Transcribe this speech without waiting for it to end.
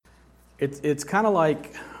It's kind of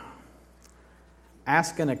like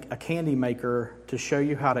asking a candy maker to show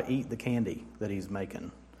you how to eat the candy that he's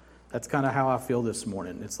making. That's kind of how I feel this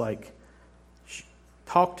morning. It's like,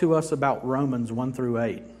 talk to us about Romans 1 through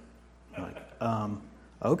 8. Like,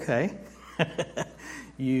 okay.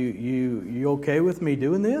 you okay with me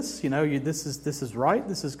doing this? This is right.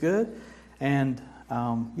 This is good. And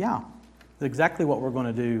exactly what we're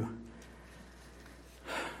going to do.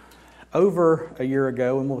 Over a year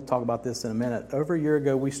ago, and we'll talk about this in a minute, over a year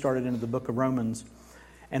ago we started into the book of Romans,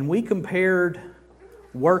 and we compared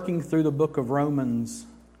working through the book of Romans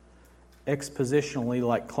expositionally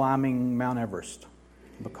like climbing Mount Everest,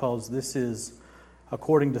 because this is,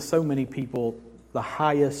 according to so many people, the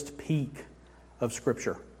highest peak of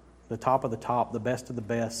Scripture, the top of the top, the best of the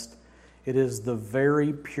best. It is the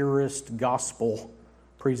very purest gospel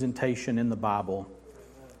presentation in the Bible.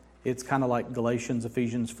 It's kind of like Galatians,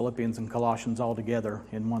 Ephesians, Philippians, and Colossians all together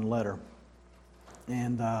in one letter.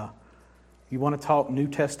 And you want to talk New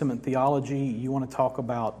Testament theology, you want to talk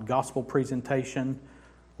about gospel presentation,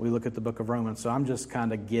 we look at the book of Romans. So I'm just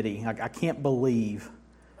kind of giddy. I can't believe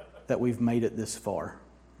that we've made it this far.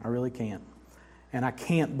 I really can't. And I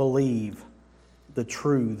can't believe the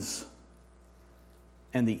truths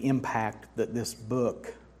and the impact that this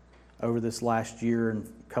book over this last year and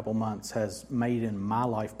couple months has made in my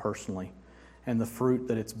life personally, and the fruit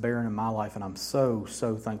that it's bearing in my life, and I'm so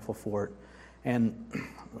thankful for it. And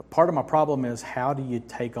part of my problem is, how do you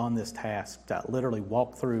take on this task to literally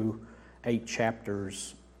walk through 8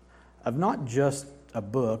 chapters of not just a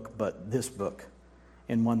book, but this book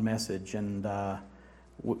in one message? And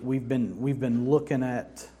we've been looking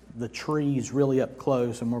at the trees really up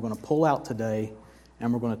close, and we're going to pull out today,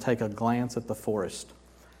 and we're going to take a glance at the forest.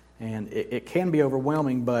 And it can be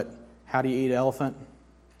overwhelming, but how do you eat an elephant?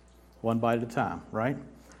 One bite at a time, right?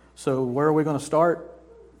 So where are we going to start?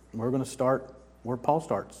 We're going to start where Paul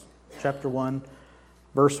starts. Chapter 1,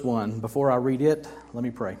 verse 1. Before I read it, let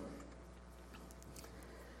me pray.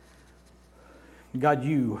 God,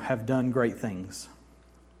 you have done great things.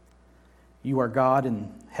 You are God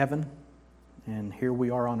in heaven, and here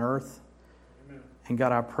we are on earth. Amen. And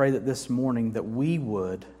God, I pray that this morning that we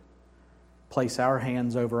would place our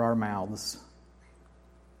hands over our mouths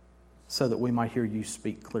so that we might hear you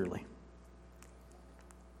speak clearly.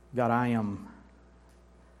 God, I am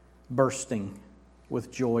bursting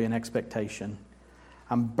with joy and expectation.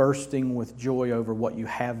 I'm bursting with joy over what you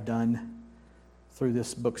have done through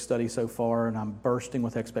this book study so far, and I'm bursting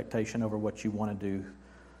with expectation over what you want to do,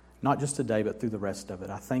 not just today, but through the rest of it.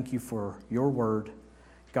 I thank you for your word.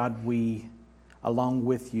 God, we, along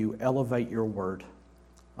with you, elevate your word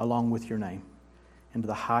along with your name into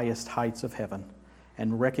the highest heights of heaven,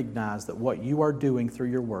 and recognize that what you are doing through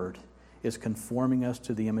your word is conforming us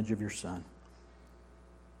to the image of your Son.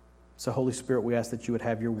 So, Holy Spirit, we ask that you would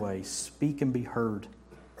have your way. Speak and be heard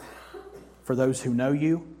for those who know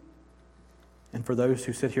you, and for those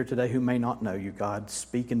who sit here today who may not know you. God,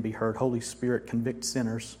 speak and be heard. Holy Spirit, convict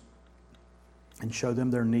sinners and show them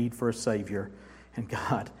their need for a Savior. And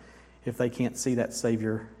God, if they can't see that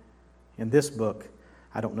Savior in this book,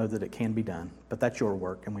 I don't know that it can be done. But that's your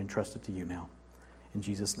work, and we entrust it to you now. In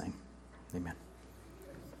Jesus' name, amen.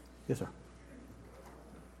 Yes, sir.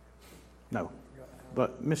 No.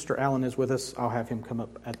 But Mr. Allen is with us. I'll have him come up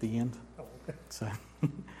at the end. Oh, okay. So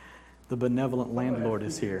the benevolent landlord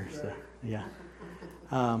is here. So, yeah.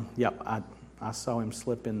 I saw him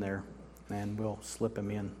slip in there, and we'll slip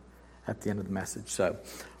him in at the end of the message. So,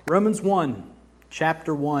 Romans 1,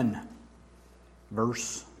 chapter 1,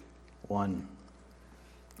 verse 1.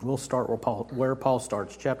 We'll start where Paul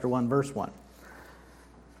starts, chapter 1, verse 1.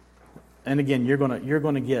 And again, you're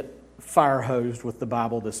going to get fire hosed with the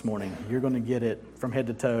Bible this morning. You're going to get it from head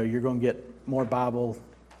to toe. You're going to get more Bible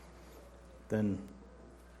than...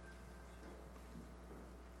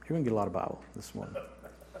 You're going to get a lot of Bible this morning.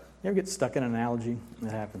 You ever get stuck in an analogy? It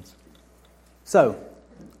happens. So,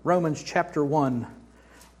 Romans chapter 1,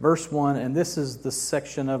 verse 1, and this is the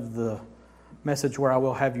section of the message where I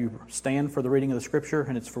will have you stand for the reading of the Scripture,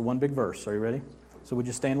 and it's for one big verse. Are you ready? So would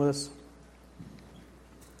you stand with us?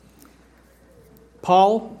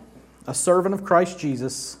 Paul, a servant of Christ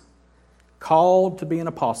Jesus, called to be an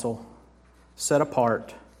apostle, set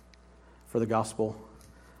apart for the gospel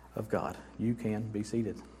of God. You can be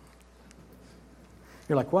seated.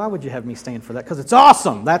 You're like, why would you have me stand for that? Because it's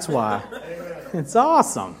awesome. That's why. It's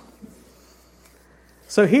awesome.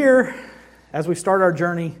 So here, as we start our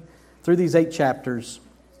journey through these 8 chapters,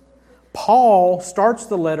 Paul starts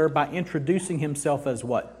the letter by introducing himself as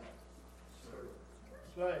what?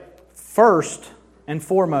 Slave. First and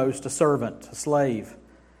foremost, a servant, a slave.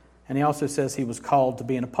 And he also says he was called to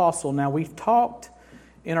be an apostle. Now, we've talked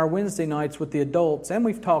in our Wednesday nights with the adults, and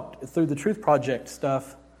we've talked through the Truth Project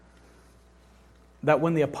stuff, that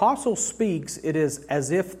when the apostle speaks, it is as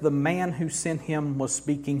if the man who sent him was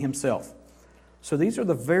speaking himself. So these are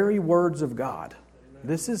the very words of God.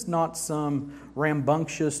 This is not some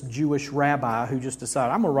rambunctious Jewish rabbi who just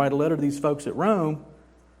decided, I'm going to write a letter to these folks at Rome.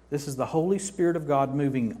 This is the Holy Spirit of God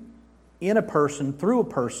moving in a person, through a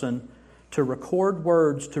person, to record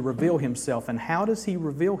words to reveal Himself. And how does He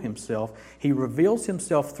reveal Himself? He reveals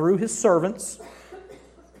Himself through His servants,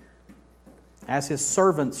 as His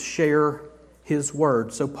servants share His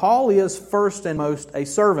Word. So Paul is first and most a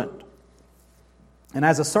servant. And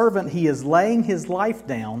as a servant, he is laying his life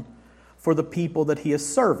down for the people that he is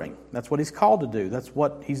serving. That's what he's called to do. That's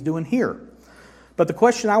what he's doing here. But the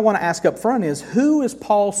question I want to ask up front is, who is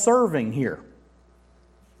Paul serving here?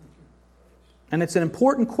 And it's an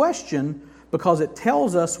important question because it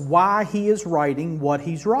tells us why he is writing what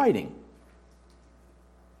he's writing.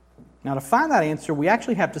 Now, to find that answer, we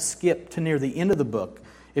actually have to skip to near the end of the book.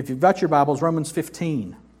 If you've got your Bibles, Romans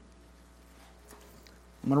 15.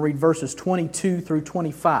 I'm going to read verses 22 through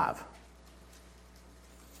 25.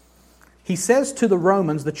 He says to the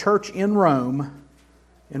Romans, the church in Rome,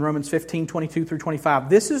 in Romans 15, 22 through 25,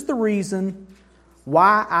 this is the reason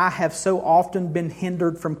why I have so often been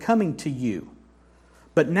hindered from coming to you.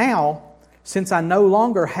 But now, since I no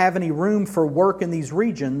longer have any room for work in these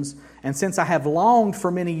regions, and since I have longed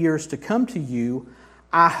for many years to come to you,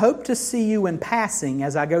 I hope to see you in passing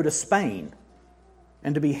as I go to Spain,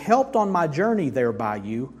 and to be helped on my journey there by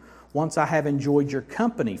you once I have enjoyed your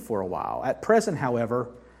company for a while. At present, however,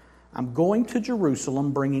 I'm going to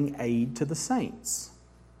Jerusalem bringing aid to the saints.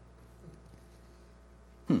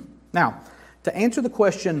 Now, to answer the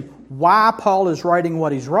question why Paul is writing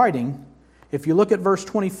what he's writing, if you look at verse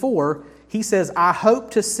 24, he says, I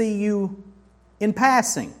hope to see you in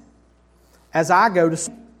passing as I go to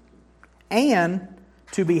Spain, and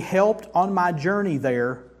to be helped on my journey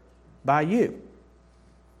there by you.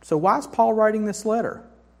 So why is Paul writing this letter?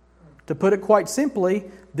 To put it quite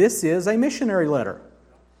simply, this is a missionary letter.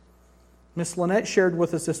 Miss Lynette shared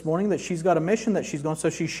with us this morning that she's got a mission that she's going, so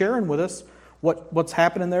she's sharing with us what's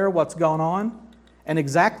happening there, what's going on. And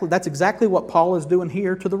that's exactly what Paul is doing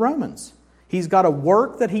here to the Romans. He's got a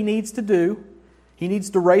work that he needs to do. He needs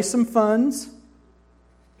to raise some funds.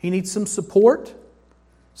 He needs some support.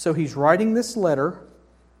 So he's writing this letter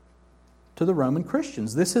to the Roman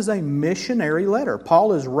Christians. This is a missionary letter.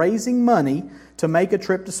 Paul is raising money to make a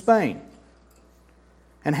trip to Spain.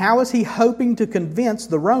 And how is he hoping to convince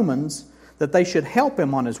the Romans that they should help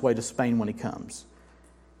him on his way to Spain when he comes?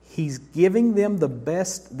 He's giving them the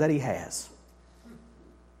best that he has.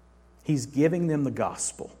 He's giving them the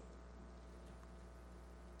gospel,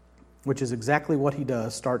 which is exactly what he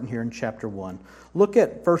does starting here in chapter 1. Look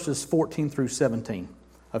at verses 14 through 17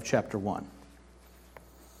 of chapter 1.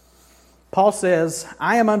 Paul says,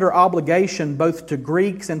 I am under obligation both to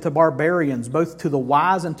Greeks and to barbarians, both to the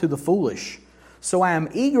wise and to the foolish. So I am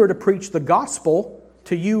eager to preach the gospel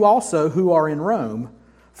to you also who are in Rome.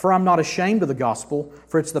 For I'm not ashamed of the gospel,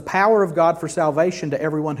 for it's the power of God for salvation to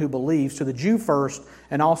everyone who believes, to the Jew first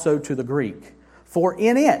and also to the Greek. For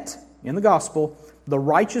in it, in the gospel, the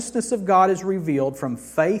righteousness of God is revealed from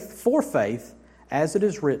faith for faith, as it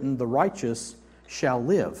is written, the righteous shall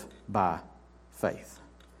live by faith.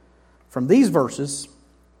 From these verses,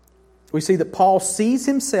 we see that Paul sees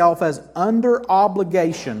himself as under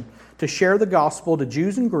obligation to share the gospel to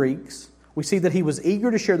Jews and Greeks. We see that he was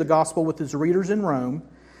eager to share the gospel with his readers in Rome.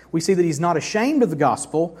 We see that he's not ashamed of the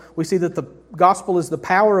gospel. We see that the gospel is the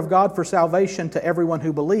power of God for salvation to everyone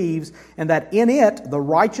who believes, and that in it, the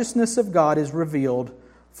righteousness of God is revealed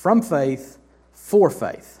from faith for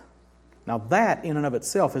faith. Now that, in and of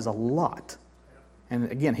itself, is a lot.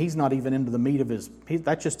 And again, he's not even into the meat of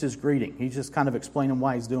that's just his greeting. He's just kind of explaining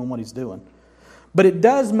why he's doing what he's doing. But it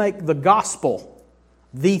does make the gospel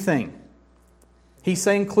the thing. He's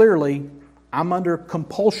saying clearly, I'm under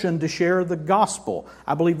compulsion to share the gospel.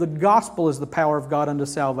 I believe the gospel is the power of God unto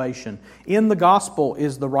salvation. In the gospel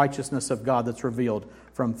is the righteousness of God that's revealed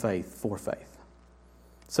from faith for faith.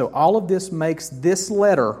 So all of this makes this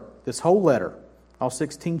letter, this whole letter, all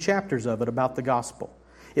 16 chapters of it, about the gospel.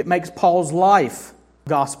 It makes Paul's life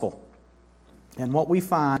gospel. And what we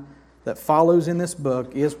find that follows in this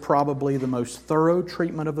book is probably the most thorough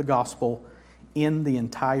treatment of the gospel in the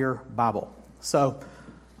entire Bible. So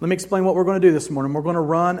let me explain what we're going to do this morning. We're going to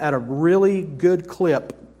run at a really good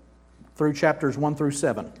clip through chapters 1 through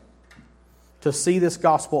 7 to see this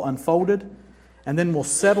gospel unfolded. And then we'll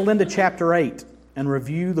settle into chapter 8 and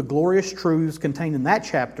review the glorious truths contained in that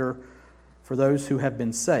chapter for those who have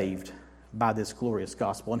been saved by this glorious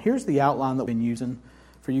gospel. And here's the outline that we've been using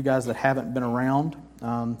for you guys that haven't been around.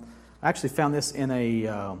 I actually found this in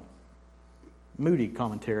a Moody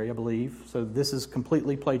commentary, I believe. So this is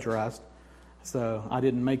completely plagiarized. So I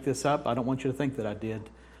didn't make this up. I don't want you to think that I did.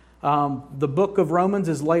 The book of Romans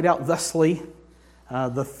is laid out thusly.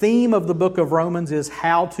 The theme of the book of Romans is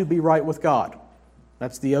how to be right with God.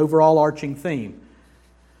 That's the overall arching theme.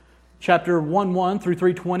 Chapter 1:1 through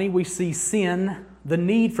 3:20, we see sin, the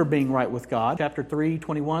need for being right with God. Chapter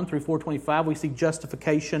 3:21 through 4:25, we see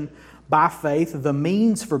justification by faith, the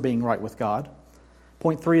means for being right with God.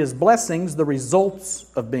 Point 3 is blessings, the results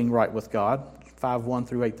of being right with God. 5:1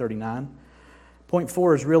 through 8:39. Point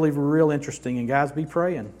 4 is really, real interesting, and guys, be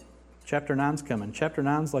praying. Chapter 9's coming. Chapter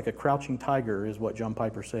 9's like a crouching tiger, is what John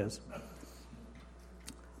Piper says.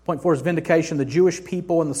 Point 4 is vindication, the Jewish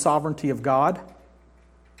people and the sovereignty of God,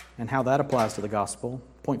 and how that applies to the gospel.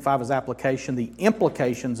 Point 5 is application, the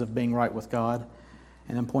implications of being right with God.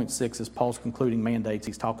 And then point 6 is Paul's concluding mandates.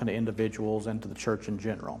 He's talking to individuals and to the church in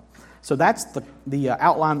general. So that's the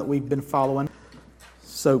outline that we've been following.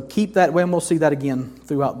 So keep that, and we'll see that again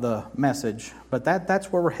throughout the message. But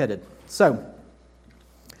that's where we're headed. So,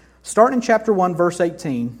 starting in chapter 1, verse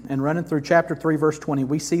 18, and running through chapter 3, verse 20,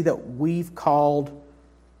 we see that we've called,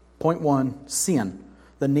 point 1, sin,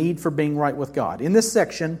 the need for being right with God. In this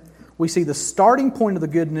section, we see the starting point of the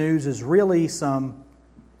good news is really some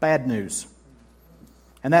bad news.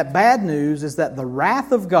 And that bad news is that the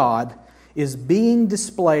wrath of God is being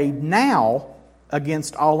displayed now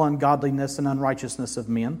against all ungodliness and unrighteousness of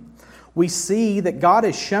men. We see that God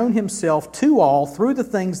has shown Himself to all through the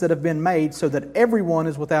things that have been made so that everyone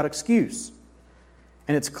is without excuse.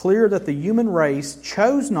 And it's clear that the human race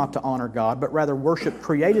chose not to honor God, but rather worship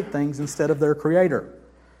created things instead of their Creator.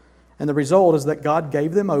 And the result is that God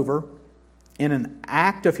gave them over in an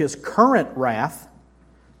act of His current wrath.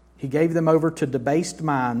 He gave them over to debased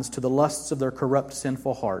minds, to the lusts of their corrupt,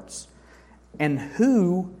 sinful hearts. And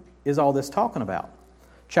who is all this talking about?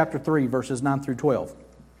 Chapter 3, verses 9 through 12.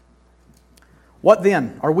 What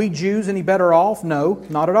then? Are we Jews any better off? No,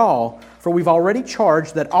 not at all. For we've already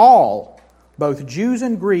charged that all, both Jews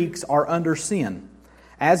and Greeks, are under sin.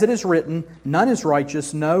 As it is written, none is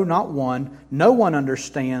righteous, no, not one. No one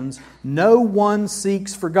understands. No one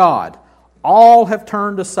seeks for God. All have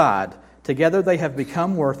turned aside. Together they have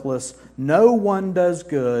become worthless. No one does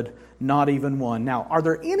good, not even one. Now, are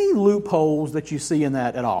there any loopholes that you see in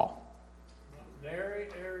that at all? Nary,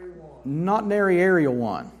 area one. Not nary area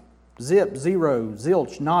one. Zip, zero,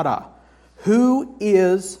 zilch, nada. Who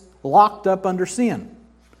is locked up under sin?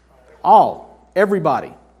 All.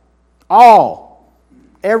 Everybody. All.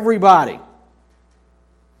 Everybody.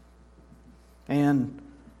 And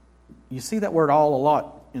you see that word all a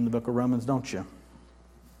lot in the book of Romans, don't you?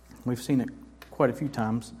 We've seen it quite a few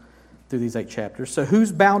times through these 8 chapters. So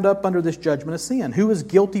who's bound up under this judgment of sin? Who is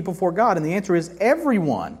guilty before God? And the answer is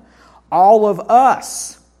everyone. All of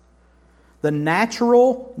us. The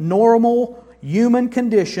natural, normal, human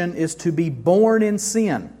condition is to be born in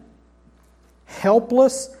sin.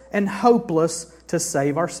 Helpless and hopeless to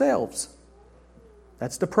save ourselves.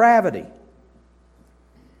 That's depravity.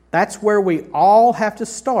 That's where we all have to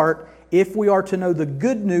start if we are to know the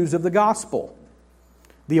good news of the gospel.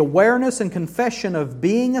 The awareness and confession of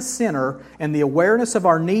being a sinner and the awareness of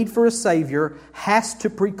our need for a Savior has to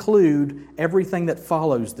preclude everything that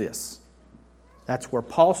follows this. That's where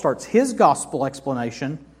Paul starts his gospel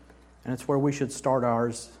explanation, and it's where we should start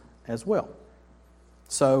ours as well.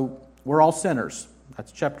 So, we're all sinners.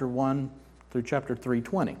 That's chapter 1 through chapter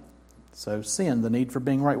 3:20. So, sin, the need for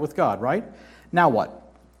being right with God, right? Now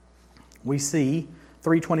what? We see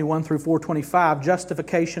 3:21 through 4:25,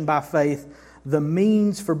 justification by faith, the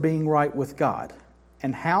means for being right with God.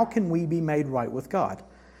 And how can we be made right with God?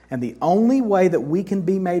 And the only way that we can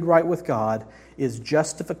be made right with God is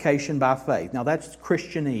justification by faith. Now that's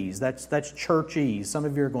Christianese, that's churchese. Some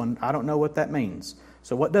of you are going, I don't know what that means.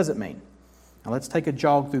 So what does it mean? Now let's take a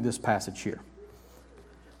jog through this passage here.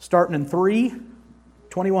 Starting in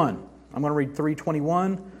 3:21. I'm going to read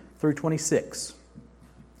 3:21 through 26.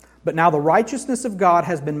 But now the righteousness of God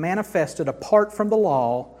has been manifested apart from the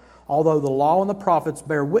law, although the law and the prophets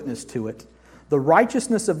bear witness to it. The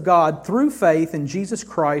righteousness of God through faith in Jesus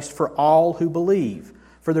Christ for all who believe.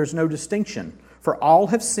 For there's no distinction. For all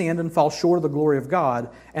have sinned and fall short of the glory of God,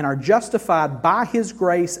 and are justified by His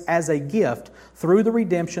grace as a gift through the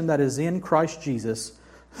redemption that is in Christ Jesus,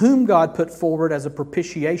 whom God put forward as a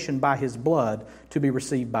propitiation by His blood to be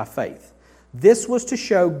received by faith. This was to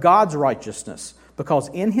show God's righteousness, because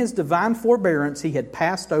in His divine forbearance He had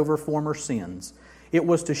passed over former sins. It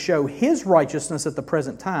was to show His righteousness at the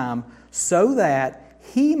present time, so that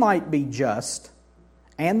He might be just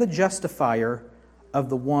and the justifier of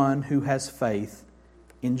the one who has faith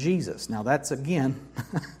in Jesus. Now that's, again,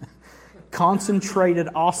 concentrated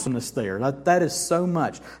awesomeness there. That is so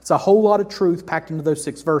much. It's a whole lot of truth packed into those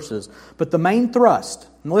 6 verses. But the main thrust,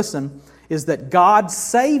 and listen, is that God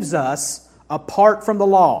saves us apart from the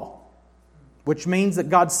law. Which means that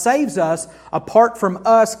God saves us apart from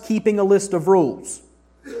us keeping a list of rules.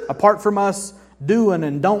 Apart from us doing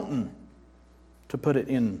and don'ting, to put it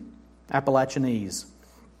in Appalachianese.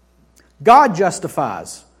 God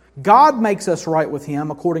justifies. God makes us right with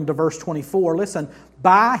Him, according to verse 24. Listen,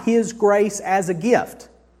 by His grace as a gift.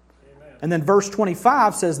 Amen. And then verse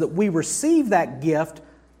 25 says that we receive that gift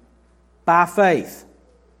by faith.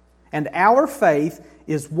 And our faith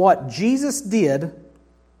is what Jesus did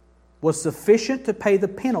was sufficient to pay the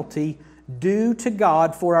penalty due to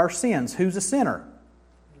God for our sins. Who's a sinner?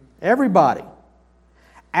 Everybody.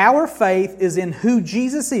 Our faith is in who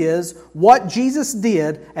Jesus is, what Jesus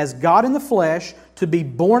did as God in the flesh, to be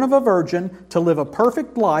born of a virgin, to live a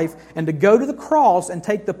perfect life, and to go to the cross and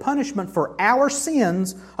take the punishment for our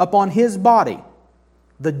sins upon His body.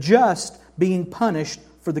 The just being punished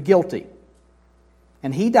for the guilty.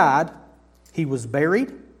 And He died, He was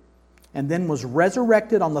buried, and then was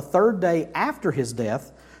resurrected on the 3rd day after His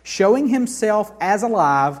death, showing Himself as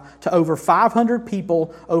alive to over 500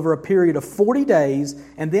 people over a period of 40 days,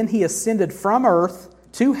 and then He ascended from earth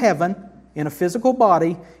to heaven in a physical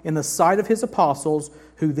body in the sight of His apostles,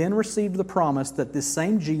 who then received the promise that this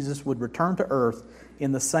same Jesus would return to earth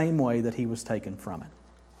in the same way that He was taken from it.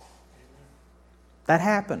 That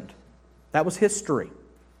happened. That was history.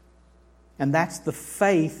 And that's the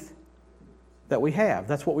faith that we have.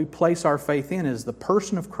 That's what we place our faith in, is the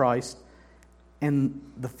person of Christ and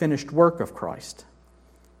the finished work of Christ.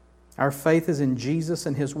 Our faith is in Jesus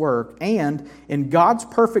and His work, and in God's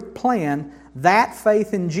perfect plan, that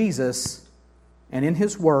faith in Jesus and in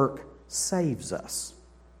His work saves us.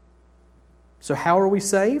 So how are we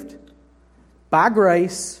saved? By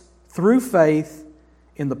grace, through faith,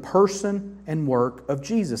 in the person and work of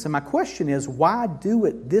Jesus. And my question is, why do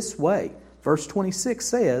it this way? Verse 26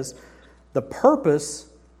 says, the purpose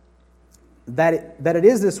that it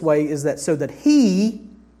is this way is that so that He,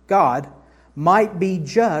 God, might be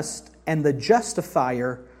just and the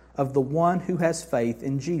justifier of the one who has faith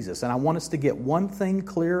in Jesus. And I want us to get one thing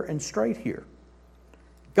clear and straight here.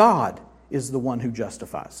 God is the one who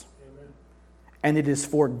justifies. Amen. And it is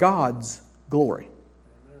for God's glory.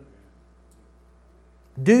 Amen.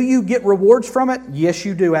 Do you get rewards from it? Yes,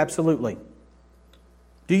 you do, absolutely.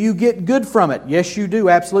 Do you get good from it? Yes, you do,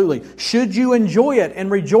 absolutely. Should you enjoy it and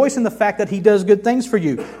rejoice in the fact that He does good things for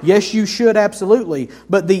you? Yes, you should, absolutely.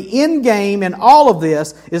 But the end game in all of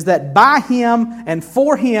this is that by Him and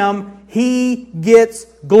for Him, He gets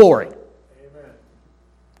glory. Amen.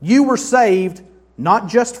 You were saved not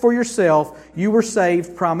just for yourself, you were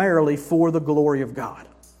saved primarily for the glory of God.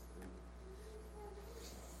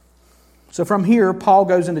 So from here, Paul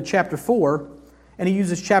goes into chapter 4, and he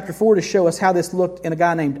uses chapter 4 to show us how this looked in a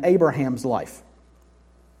guy named Abraham's life.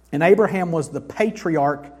 And Abraham was the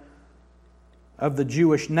patriarch of the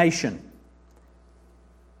Jewish nation.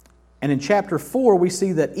 And in chapter 4, we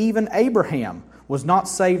see that even Abraham was not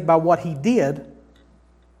saved by what he did,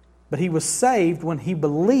 but he was saved when he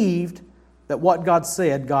believed that what God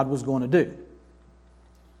said God was going to do.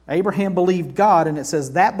 Abraham believed God, and it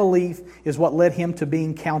says that belief is what led him to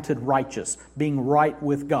being counted righteous, being right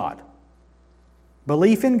with God.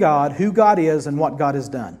 Belief in God, who God is, and what God has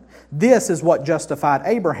done. This is what justified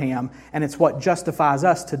Abraham, and it's what justifies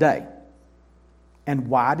us today. And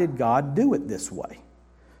why did God do it this way?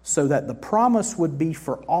 So that the promise would be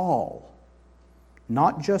for all,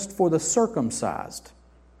 not just for the circumcised,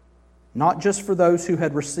 not just for those who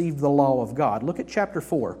had received the law of God. Look at chapter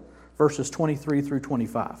 4, verses 23 through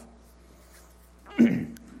 25.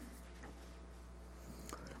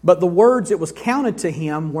 But the words it was counted to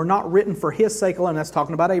him were not written for his sake alone. That's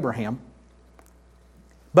talking about Abraham.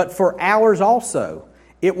 But for ours also.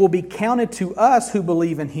 It will be counted to us who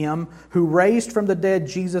believe in Him, who raised from the dead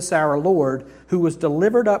Jesus our Lord, who was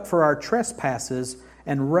delivered up for our trespasses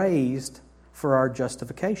and raised for our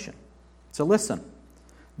justification. So listen,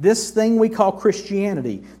 this thing we call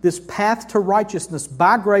Christianity, this path to righteousness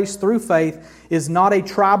by grace through faith, is not a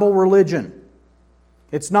tribal religion.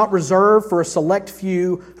 It's not reserved for a select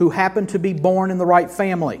few who happen to be born in the right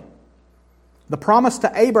family. The promise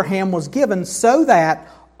to Abraham was given so that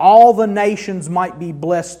all the nations might be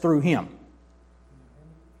blessed through him.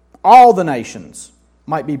 All the nations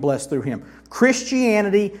might be blessed through him.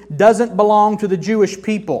 Christianity doesn't belong to the Jewish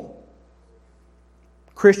people.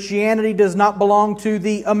 Christianity does not belong to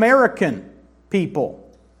the American people.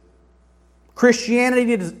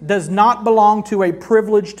 Christianity does not belong to a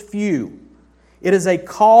privileged few. It is a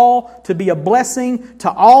call to be a blessing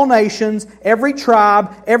to all nations, every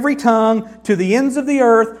tribe, every tongue, to the ends of the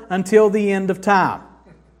earth until the end of time.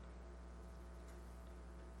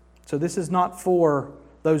 So this is not for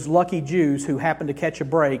those lucky Jews who happen to catch a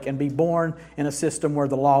break and be born in a system where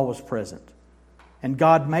the law was present. And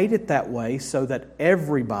God made it that way so that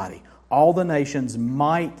everybody, all the nations,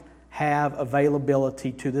 might have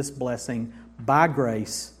availability to this blessing by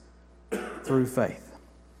grace through faith.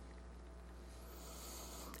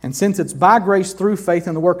 And since it's by grace through faith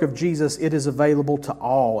in the work of Jesus, it is available to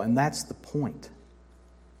all, and that's the point.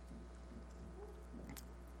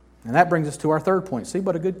 And that brings us to our third point. See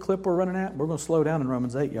what a good clip we're running at? We're going to slow down in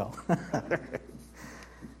Romans 8, y'all.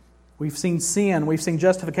 We've seen sin, we've seen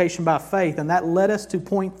justification by faith, and that led us to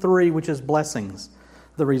point 3, which is blessings.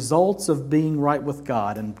 The results of being right with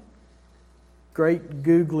God. And great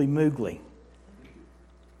googly moogly,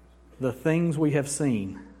 the things we have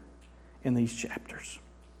seen in these chapters.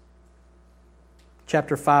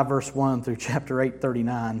 Chapter 5, verse 1 through chapter 8,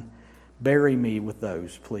 39. Bury me with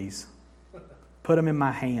those, please. Put them in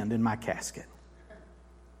my hand, in my casket.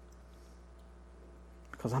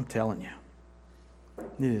 Because I'm telling you,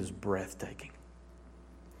 it is breathtaking.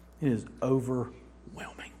 It is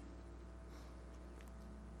overwhelming.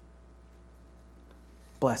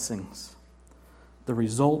 Blessings. The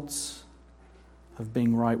results of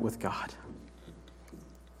being right with God.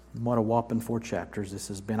 And what a whopping 4 chapters this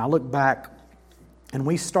has been. I look back, and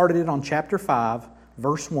we started it on chapter 5,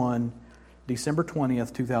 verse 1, December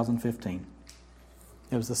 20th, 2015.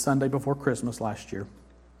 It was the Sunday before Christmas last year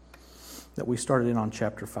that we started in on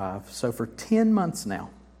chapter 5. So for 10 months now,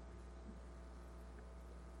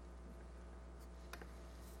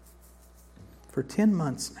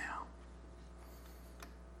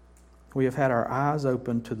 we have had our eyes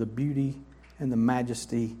open to the beauty and the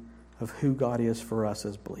majesty of who God is for us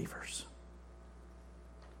as believers.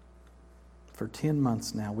 For 10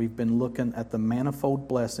 months now, we've been looking at the manifold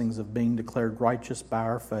blessings of being declared righteous by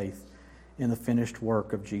our faith in the finished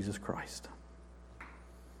work of Jesus Christ.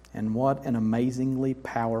 And what an amazingly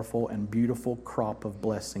powerful and beautiful crop of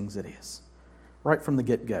blessings it is. Right from the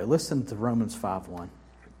get-go. Listen to Romans 5:1.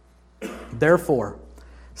 Therefore,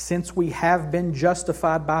 since we have been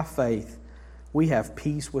justified by faith, we have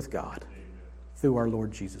peace with God through our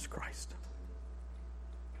Lord Jesus Christ.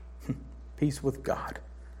 Peace with God.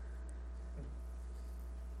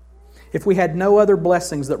 If we had no other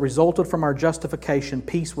blessings that resulted from our justification,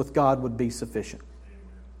 peace with God would be sufficient.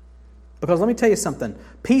 Because let me tell you something.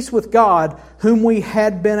 Peace with God, whom we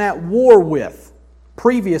had been at war with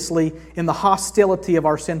previously in the hostility of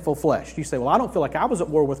our sinful flesh. You say, well, I don't feel like I was at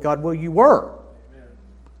war with God. Well, you were.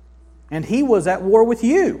 And He was at war with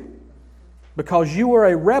you because you were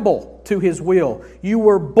a rebel to His will. You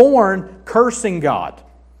were born cursing God.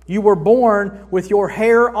 You were born with your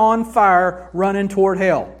hair on fire running toward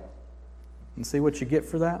hell. And see what you get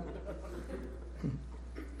for that?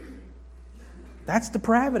 That's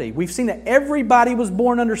depravity. We've seen that everybody was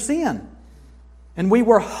born under sin. And we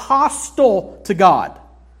were hostile to God.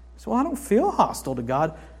 So I don't feel hostile to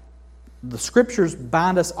God. The Scriptures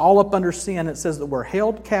bind us all up under sin. It says that we're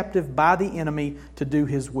held captive by the enemy to do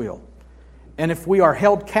His will. And if we are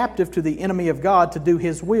held captive to the enemy of God to do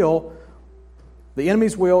His will, the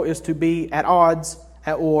enemy's will is to be at odds,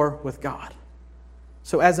 at war with God.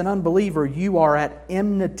 So as an unbeliever, you are at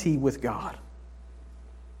enmity with God.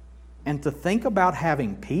 And to think about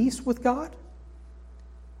having peace with God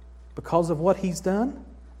because of what He's done,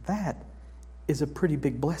 that is a pretty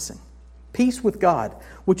big blessing. Peace with God,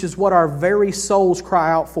 which is what our very souls cry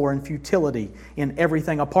out for in futility in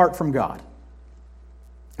everything apart from God.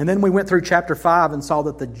 And then we went through chapter 5 and saw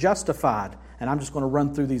that the justified, and I'm just going to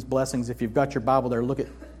run through these blessings. If you've got your Bible there, look at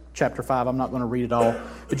chapter 5. I'm not going to read it all,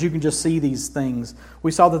 but you can just see these things.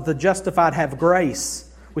 We saw that the justified have grace.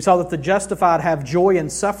 We saw that the justified have joy in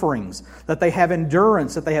sufferings, that they have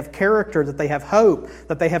endurance, that they have character, that they have hope,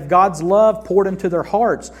 that they have God's love poured into their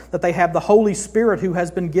hearts, that they have the Holy Spirit who has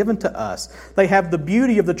been given to us. They have the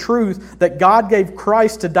beauty of the truth that God gave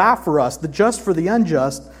Christ to die for us, the just for the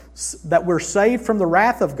unjust, that we're saved from the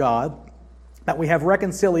wrath of God, that we have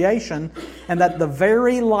reconciliation, and that the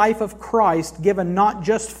very life of Christ given not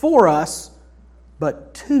just for us,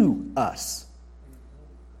 but to us.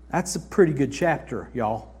 That's a pretty good chapter,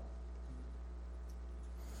 y'all.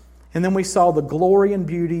 And then we saw the glory and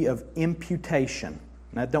beauty of imputation.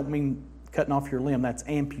 And I don't mean cutting off your limb, that's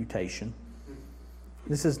amputation.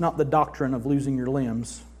 This is not the doctrine of losing your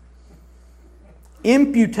limbs.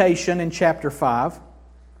 Imputation in chapter 5.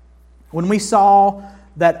 When we saw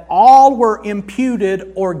that all were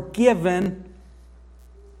imputed or given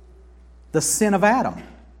the sin of Adam.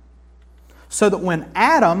 So that when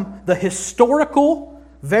Adam, the historical,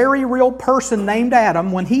 very real person named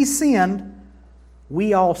Adam, when he sinned,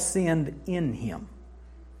 we all sinned in him.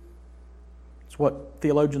 It's what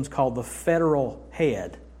theologians call the federal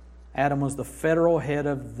head. Adam was the federal head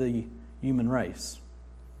of the human race.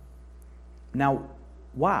 Now,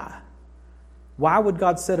 why? Why would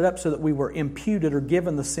God set it up so that we were imputed or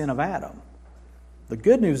given the sin of Adam? The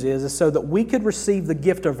good news is so that we could receive the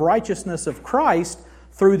gift of righteousness of Christ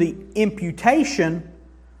through the imputation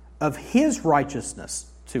of His righteousness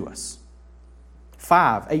to us.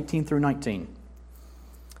 5:18 through 19.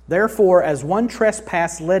 Therefore, as one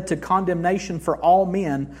trespass led to condemnation for all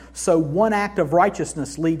men, so one act of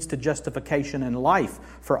righteousness leads to justification and life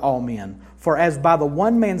for all men. For as by the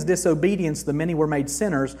one man's disobedience the many were made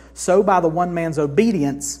sinners, so by the one man's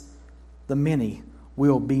obedience the many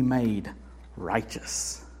will be made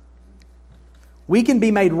righteous. We can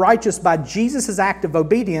be made righteous by Jesus' act of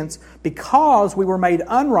obedience because we were made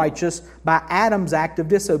unrighteous by Adam's act of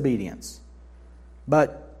disobedience.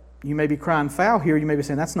 But you may be crying foul here. You may be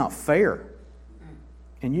saying, that's not fair.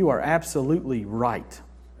 And you are absolutely right.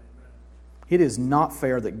 It is not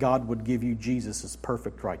fair that God would give you Jesus'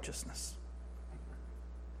 perfect righteousness.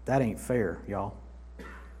 That ain't fair, y'all. It's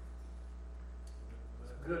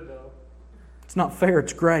good, though. It's not fair,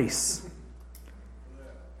 it's grace.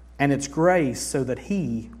 And it's grace so that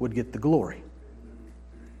He would get the glory.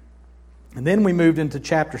 And then we moved into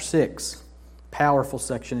chapter 6. Powerful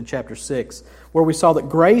section in chapter 6, where we saw that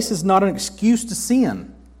grace is not an excuse to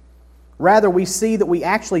sin. Rather, we see that we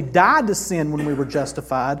actually died to sin when we were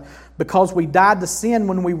justified, because we died to sin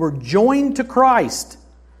when we were joined to Christ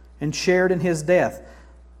and shared in His death.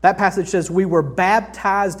 That passage says we were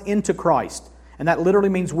baptized into Christ, and that literally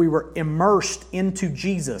means we were immersed into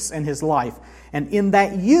Jesus and His life. And in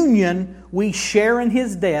that union, we share in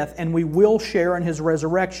His death, and we will share in His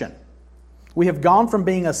resurrection. We have gone from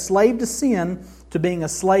being a slave to sin to being a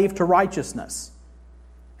slave to righteousness.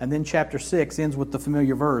 And then chapter 6 ends with the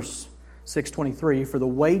familiar verse, 6:23, for the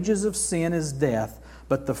wages of sin is death,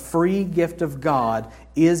 but the free gift of God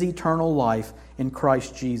is eternal life in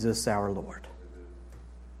Christ Jesus our Lord.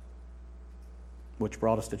 Which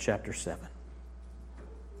brought us to chapter 7,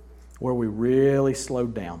 where we really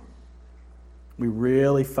slowed down. We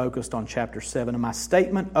really focused on chapter 7. And my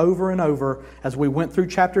statement over and over as we went through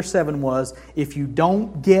chapter 7 was, if you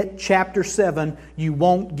don't get chapter 7, you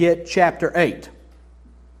won't get chapter 8.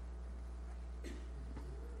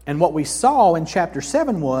 And what we saw in chapter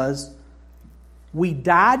 7 was, we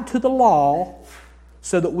died to the law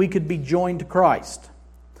so that we could be joined to Christ.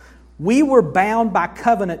 We were bound by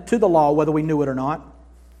covenant to the law, whether we knew it or not.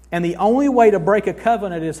 And the only way to break a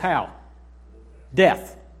covenant is how?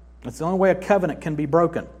 Death. That's the only way a covenant can be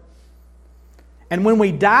broken. And when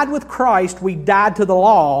we died with Christ, we died to the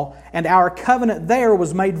law, and our covenant there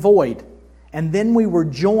was made void. And then we were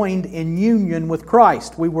joined in union with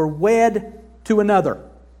Christ. We were wed to another.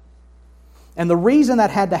 And the reason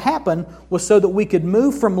that had to happen was so that we could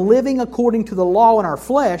move from living according to the law in our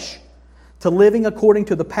flesh to living according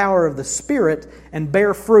to the power of the Spirit and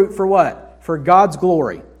bear fruit for what? For God's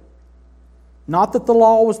glory. Not that the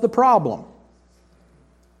law was the problem.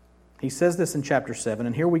 He says this in chapter 7,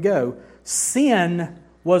 and here we go. Sin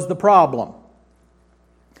was the problem.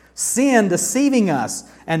 Sin deceiving us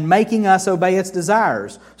and making us obey its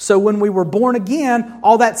desires. So when we were born again,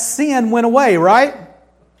 all that sin went away, right?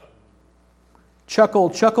 Chuckle,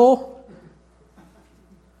 chuckle.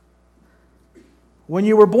 When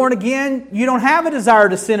you were born again, you don't have a desire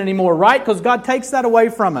to sin anymore, right? Because God takes that away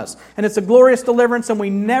from us. And it's a glorious deliverance, and we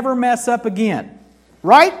never mess up again.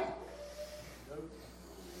 Right?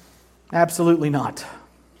 Absolutely not.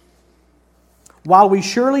 While we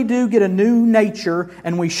surely do get a new nature,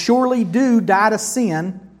 and we surely do die to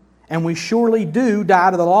sin, and we surely do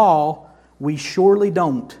die to the law, we surely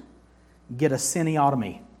don't get a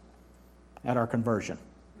siniotomy at our conversion.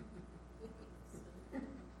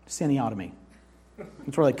 Siniotomy.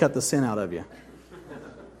 That's where they cut the sin out of you.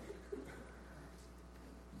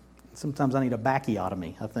 Sometimes I need a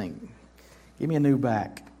backiotomy, I think. Give me a new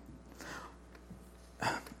back.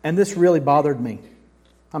 And this really bothered me.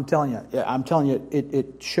 I'm telling you,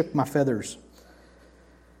 it shook my feathers.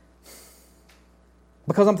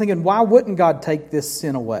 Because I'm thinking, why wouldn't God take this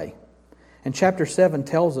sin away? And chapter 7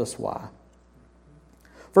 tells us why.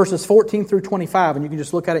 Verses 14 through 25, and you can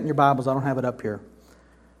just look at it in your Bibles. I don't have it up here.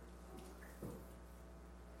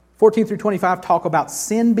 14 through 25 talk about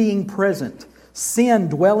sin being present, sin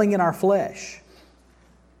dwelling in our flesh.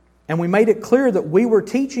 And we made it clear that we were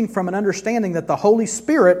teaching from an understanding that the Holy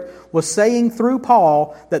Spirit was saying through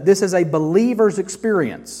Paul that this is a believer's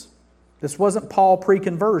experience. This wasn't Paul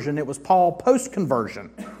pre-conversion, it was Paul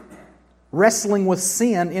post-conversion, wrestling with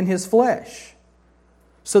sin in his flesh.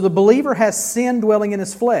 So the believer has sin dwelling in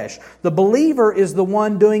his flesh. The believer is the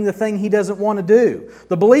one doing the thing he doesn't want to do.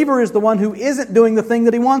 The believer is the one who isn't doing the thing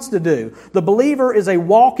that he wants to do. The believer is a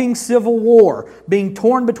walking civil war, being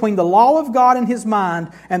torn between the law of God in his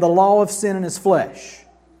mind and the law of sin in his flesh.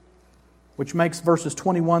 Which makes verses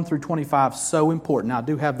 21 through 25 so important. Now I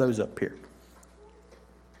do have those up here.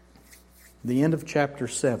 The end of chapter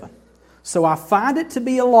 7. So I find it to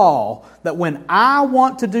be a law that when I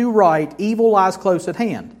want to do right, evil lies close at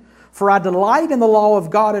hand. For I delight in the law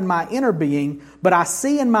of God in my inner being, but I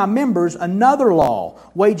see in my members another law,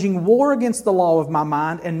 waging war against the law of my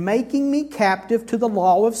mind and making me captive to the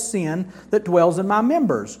law of sin that dwells in my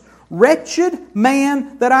members. Wretched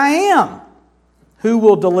man that I am, who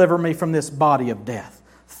will deliver me from this body of death?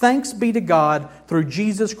 Thanks be to God through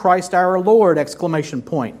Jesus Christ our Lord! Exclamation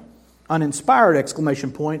point. Uninspired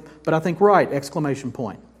exclamation point, but I think right exclamation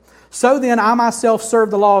point. So then I myself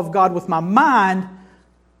serve the law of God with my mind,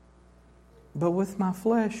 but with my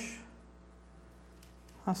flesh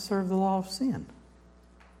I serve the law of sin.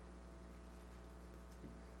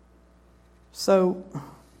 So,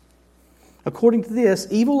 according to this,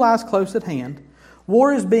 evil lies close at hand.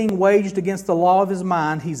 War is being waged against the law of his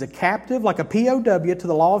mind. He's a captive, like a POW, to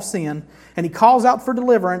the law of sin. And he calls out for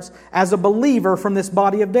deliverance as a believer from this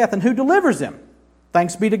body of death. And who delivers him?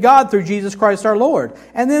 Thanks be to God through Jesus Christ our Lord.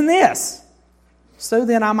 And then this. So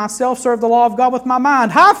then I myself serve the law of God with my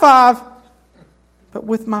mind. High five! But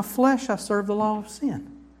with my flesh I serve the law of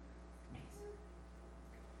sin.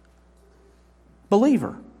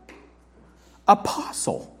 Believer.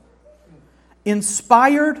 Apostle.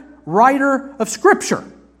 Inspired writer of Scripture.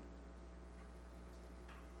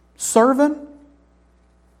 Servant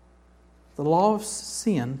the law of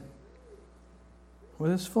sin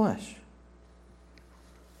with his flesh.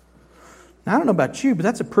 Now, I don't know about you, but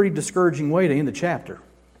that's a pretty discouraging way to end the chapter.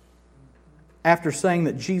 After saying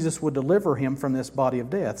that Jesus would deliver him from this body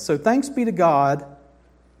of death. So thanks be to God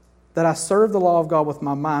that I serve the law of God with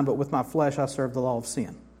my mind, but with my flesh I serve the law of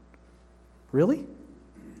sin. Really?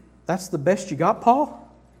 That's the best you got, Paul?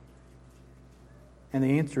 And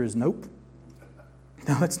the answer is nope.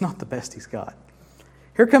 No, it's not the best he's got.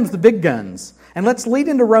 Here comes the big guns. And let's lead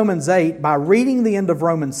into Romans 8 by reading the end of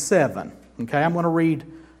Romans 7. Okay, I'm going to read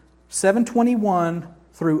 7:21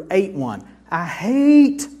 through 8:1. I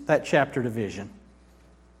hate that chapter division.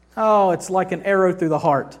 Oh, it's like an arrow through the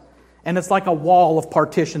heart. And it's like a wall of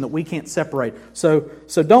partition that we can't separate. So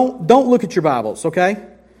don't look at your Bibles, okay?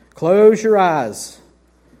 Close your eyes.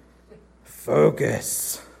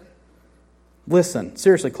 Focus. Listen,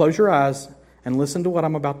 seriously, close your eyes and listen to what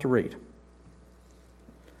I'm about to read.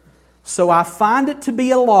 So I find it to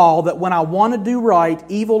be a law that when I want to do right,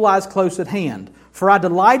 evil lies close at hand. For I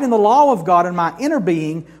delight in the law of God in my inner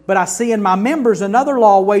being, but I see in my members another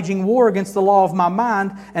law waging war against the law of my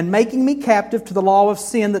mind and making me captive to the law of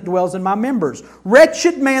sin that dwells in my members.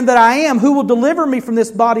 Wretched man that I am, who will deliver me from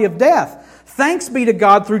this body of death? Thanks be to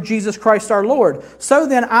God through Jesus Christ our Lord. So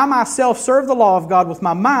then I myself serve the law of God with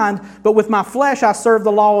my mind, but with my flesh I serve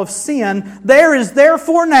the law of sin. There is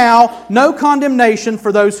therefore now no condemnation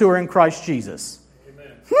for those who are in Christ Jesus.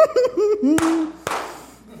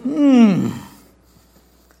 Amen.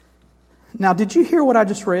 Now, did you hear what I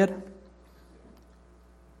just read?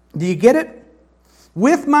 Do you get it?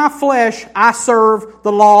 With my flesh I serve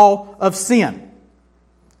the law of sin.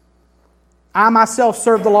 I myself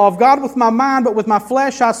serve the law of God with my mind, but with my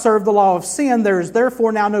flesh I serve the law of sin. There is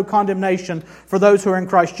therefore now no condemnation for those who are in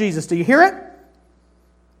Christ Jesus. Do you hear it?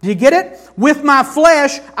 Do you get it? With my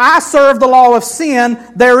flesh I serve the law of sin.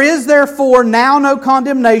 There is therefore now no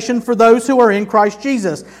condemnation for those who are in Christ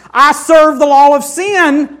Jesus. I serve the law of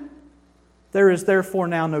sin. There is therefore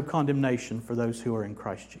now no condemnation for those who are in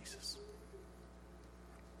Christ Jesus.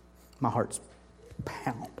 My heart's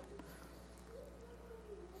pounding.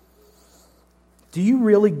 Do you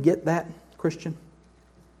really get that, Christian?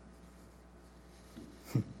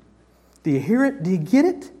 Do you hear it? Do you get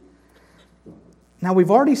it? Now,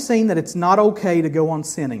 we've already seen that it's not okay to go on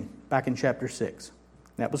sinning back in chapter 6.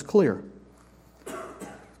 That was clear.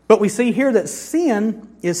 But we see here that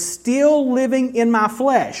sin is still living in my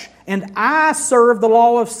flesh. And I serve the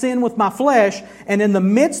law of sin with my flesh. And in the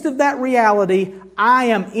midst of that reality, I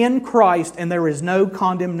am in Christ and there is no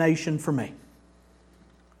condemnation for me.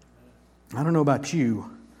 I don't know about you,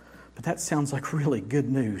 but that sounds like really good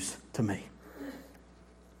news to me.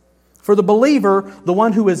 For the believer, the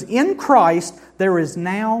one who is in Christ, there is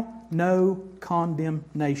now no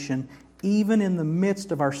condemnation, even in the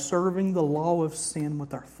midst of our serving the law of sin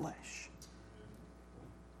with our flesh.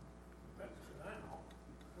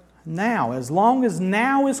 Now, as long as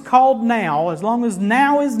now is called now, as long as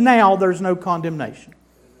now is now, there's no condemnation.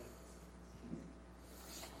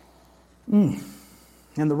 And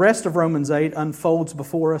the rest of Romans 8 unfolds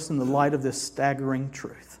before us in the light of this staggering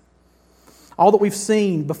truth. All that we've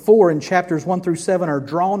seen before in chapters 1 through 7 are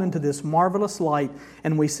drawn into this marvelous light,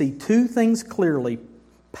 and we see two things clearly,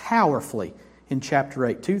 powerfully in chapter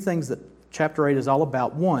 8. Two things that chapter 8 is all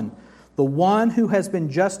about. One, the one who has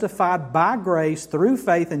been justified by grace through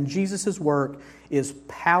faith in Jesus' work is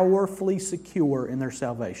powerfully secure in their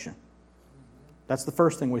salvation. That's the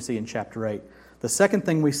first thing we see in chapter 8. The second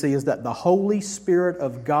thing we see is that the Holy Spirit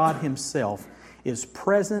of God Himself is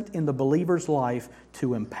present in the believer's life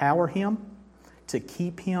to empower him, to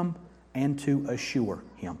keep him, and to assure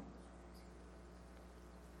him.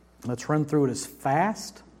 Let's run through it as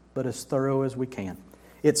fast but as thorough as we can.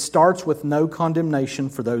 It starts with no condemnation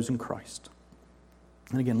for those in Christ.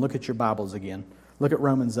 And again, look at your Bibles again. Look at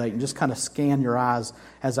Romans 8 and just kind of scan your eyes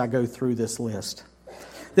as I go through this list.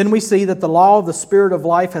 Then we see that the law of the Spirit of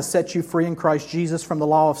life has set you free in Christ Jesus from the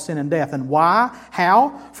law of sin and death. And why?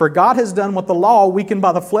 How? For God has done what the law, weakened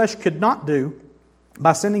by the flesh, could not do.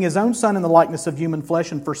 By sending His own Son in the likeness of human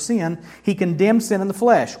flesh, and for sin, He condemned sin in the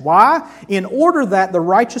flesh. Why? In order that the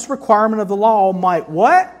righteous requirement of the law might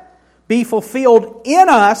what? Be fulfilled in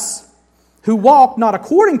us who walk not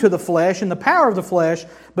according to the flesh, in the power of the flesh,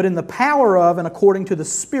 but in the power of and according to the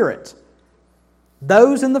Spirit.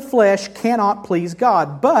 Those in the flesh cannot please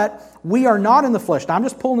God, but we are not in the flesh. Now I'm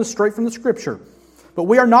just pulling this straight from the Scripture. But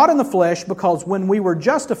we are not in the flesh because when we were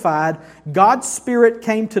justified, God's Spirit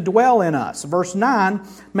came to dwell in us. Verse 9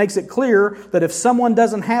 makes it clear that if someone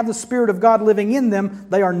doesn't have the Spirit of God living in them,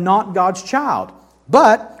 they are not God's child.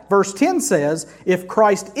 But verse 10 says, if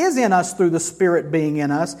Christ is in us through the Spirit being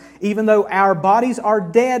in us, even though our bodies are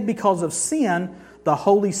dead because of sin, the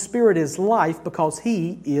Holy Spirit is life because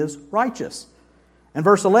He is righteous. And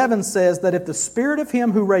verse 11 says that if the Spirit of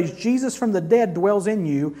Him who raised Jesus from the dead dwells in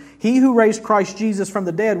you, He who raised Christ Jesus from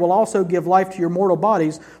the dead will also give life to your mortal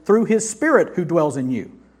bodies through His Spirit who dwells in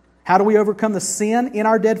you. How do we overcome the sin in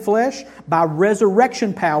our dead flesh? By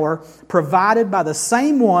resurrection power provided by the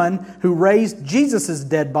same one who raised Jesus'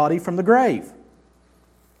 dead body from the grave.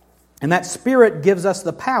 And that Spirit gives us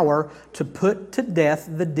the power to put to death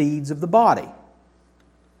the deeds of the body.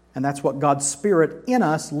 And that's what God's Spirit in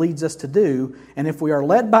us leads us to do. And if we are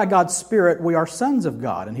led by God's Spirit, we are sons of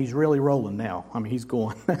God. And He's really rolling now. I mean, He's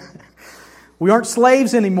going. We aren't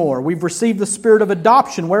slaves anymore. We've received the Spirit of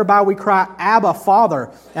adoption, whereby we cry, Abba,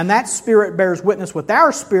 Father. And that Spirit bears witness with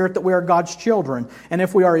our spirit that we are God's children. And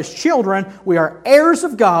if we are His children, we are heirs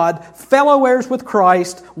of God, fellow heirs with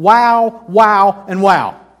Christ. Wow, wow, and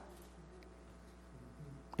wow.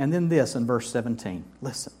 And then this in verse 17.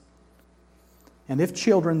 Listen. And if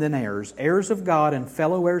children, then heirs, heirs of God and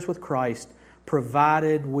fellow heirs with Christ,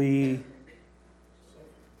 provided we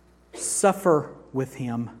suffer with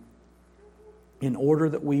Him in order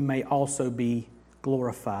that we may also be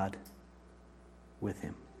glorified with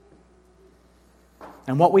Him.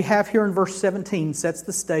 And what we have here in verse 17 sets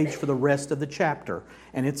the stage for the rest of the chapter.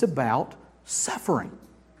 And it's about suffering.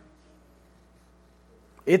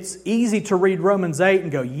 It's easy to read Romans 8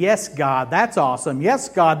 and go, yes, God, that's awesome. Yes,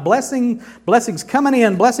 God, blessings coming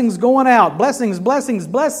in, blessings going out, blessings, blessings,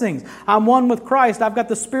 blessings. I'm one with Christ. I've got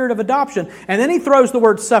the Spirit of adoption. And then he throws the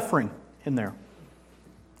word suffering in there.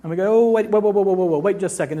 And we go, oh, wait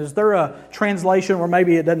just a second. Is there a translation where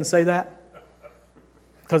maybe it doesn't say that?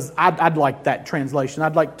 Because I'd like that translation.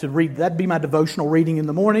 I'd like to read, that'd be my devotional reading in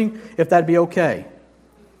the morning, if that'd be okay.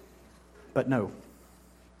 But no.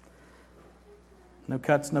 No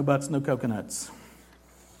cuts, no butts, no coconuts.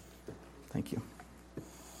 Thank you.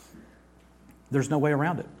 There's no way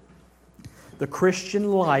around it. The Christian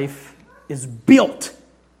life is built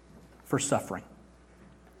for suffering.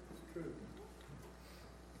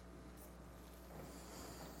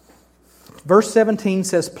 Verse 17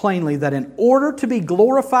 says plainly that in order to be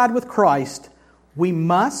glorified with Christ, we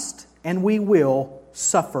must and we will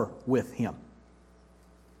suffer with Him.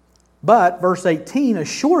 But verse 18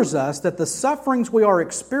 assures us that the sufferings we are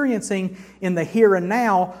experiencing in the here and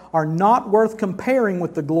now are not worth comparing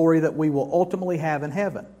with the glory that we will ultimately have in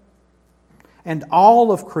heaven. And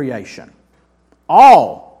all of creation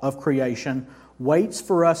waits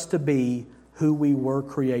for us to be who we were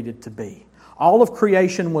created to be. All of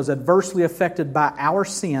creation was adversely affected by our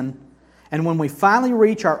sin. And when we finally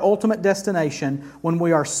reach our ultimate destination, when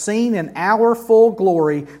we are seen in our full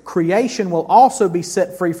glory, creation will also be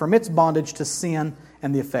set free from its bondage to sin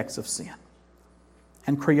and the effects of sin.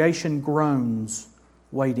 And creation groans,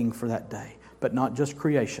 waiting for that day. But not just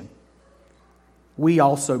creation. We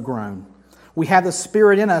also groan. We have the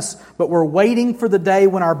Spirit in us, but we're waiting for the day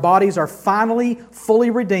when our bodies are finally fully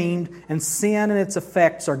redeemed and sin and its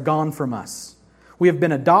effects are gone from us. We have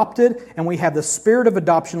been adopted and we have the Spirit of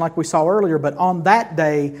adoption like we saw earlier, but on that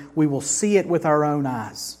day we will see it with our own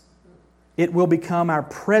eyes. It will become our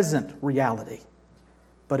present reality.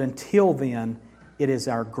 But until then, it is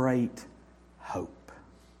our great hope.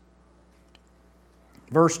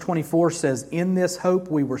 Verse 24 says, "In this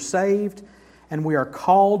hope we were saved, and we are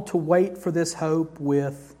called to wait for this hope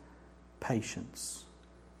with patience."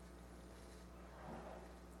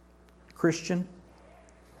 Christian,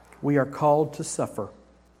 we are called to suffer,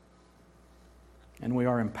 and we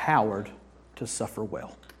are empowered to suffer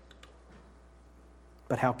well.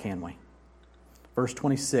 But how can we? Verse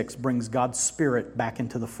 26 brings God's Spirit back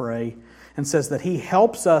into the fray and says that He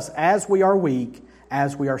helps us as we are weak,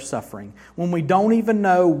 as we are suffering. When we don't even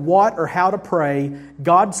know what or how to pray,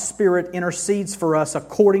 God's Spirit intercedes for us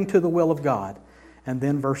according to the will of God. And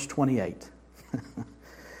then verse 28.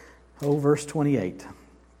 Verse 28.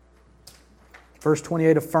 Verse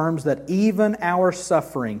 28 affirms that even our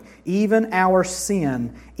suffering, even our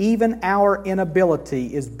sin, even our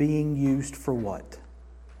inability is being used for what?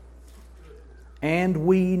 And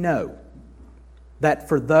we know that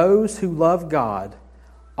for those who love God,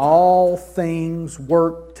 all things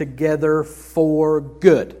work together for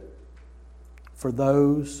good, for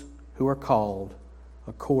those who are called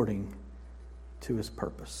according to His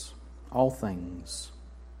purpose. All things.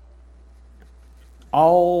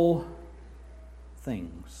 All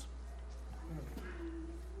things.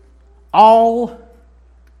 All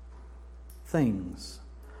things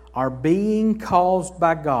are being caused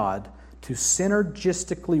by God to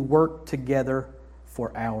synergistically work together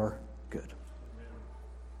for our good.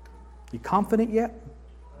 You confident yet?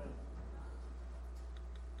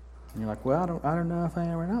 And you're like, well, I don't know if I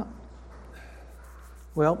am or not.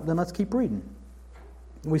 Well, then let's keep reading.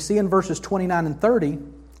 We see in verses 29 and 30,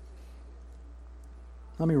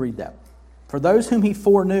 let me read that. "For those whom He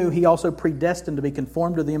foreknew, He also predestined to be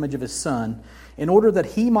conformed to the image of His Son, in order that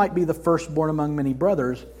He might be the firstborn among many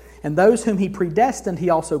brothers. And those whom He predestined,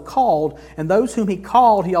 He also called. And those whom He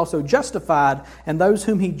called, He also justified. And those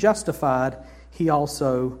whom He justified, He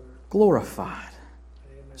also glorified."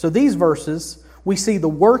 So these verses, we see the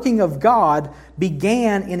working of God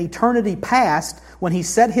began in eternity past when He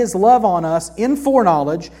set His love on us in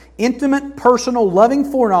foreknowledge, intimate, personal, loving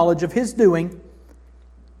foreknowledge of His doing.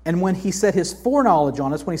 And when He set His foreknowledge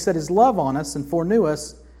on us, when He set His love on us and foreknew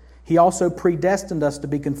us, He also predestined us to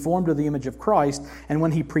be conformed to the image of Christ. And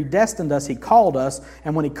when He predestined us, He called us.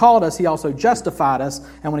 And when He called us, He also justified us.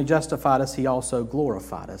 And when He justified us, He also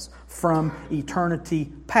glorified us from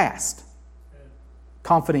eternity past.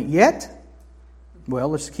 Confident yet? Well,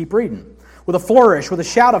 let's keep reading. With a flourish, with a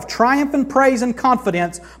shout of triumph and praise and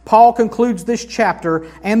confidence, Paul concludes this chapter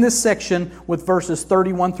and this section with verses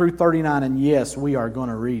 31 through 39. And yes, we are going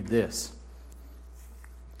to read this.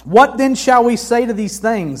 "What then shall we say to these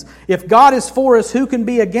things? If God is for us, who can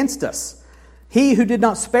be against us? He who did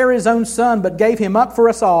not spare His own Son, but gave Him up for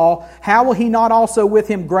us all, how will He not also with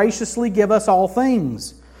Him graciously give us all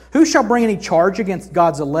things? Who shall bring any charge against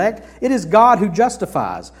God's elect? It is God who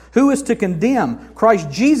justifies. Who is to condemn? Christ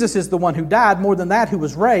Jesus is the one who died, more than that, who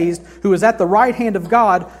was raised, who is at the right hand of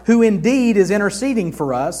God, who indeed is interceding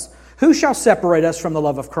for us. Who shall separate us from the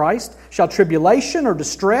love of Christ? Shall tribulation or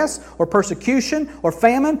distress or persecution or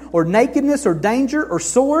famine or nakedness or danger or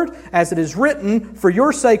sword? As it is written, for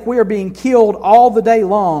your sake we are being killed all the day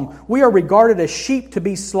long. We are regarded as sheep to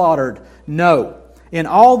be slaughtered. No. In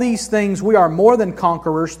all these things we are more than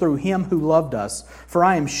conquerors through Him who loved us. For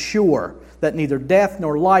I am sure that neither death,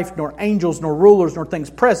 nor life, nor angels, nor rulers, nor things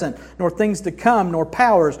present, nor things to come, nor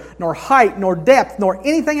powers, nor height, nor depth, nor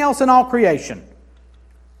anything else in all creation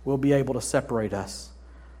will be able to separate us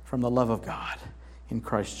from the love of God in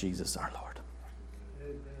Christ Jesus our Lord."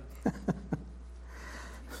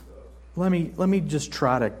 Let me just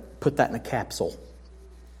try to put that in a capsule.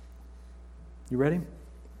 You ready?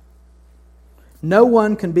 No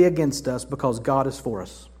one can be against us because God is for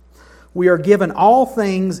us. We are given all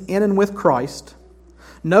things in and with Christ.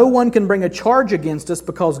 No one can bring a charge against us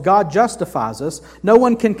because God justifies us. No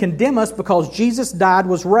one can condemn us because Jesus died,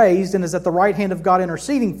 was raised, and is at the right hand of God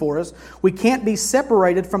interceding for us. We can't be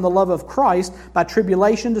separated from the love of Christ by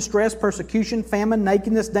tribulation, distress, persecution, famine,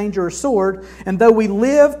 nakedness, danger, or sword. And though we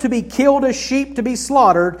live to be killed as sheep to be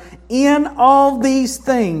slaughtered, in all these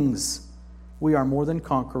things we are more than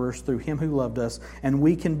conquerors through Him who loved us. And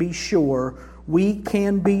we can be sure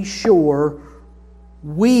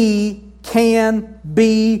we can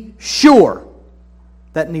be sure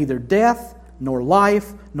that neither death, nor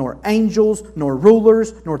life, nor angels, nor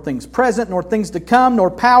rulers, nor things present, nor things to come,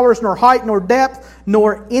 nor powers, nor height, nor depth,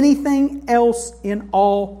 nor anything else in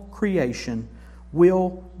all creation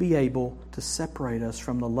will be able to separate us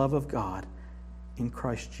from the love of God in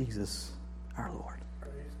Christ Jesus our Lord.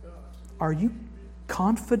 Are you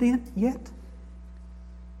confident yet?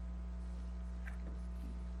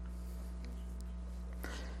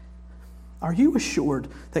 Are you assured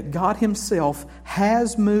that God Himself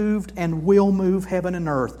has moved and will move heaven and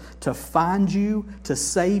earth to find you, to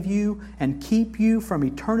save you, and keep you from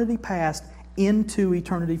eternity past into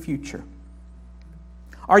eternity future?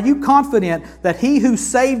 Are you confident that He who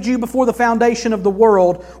saved you before the foundation of the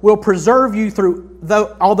world will preserve you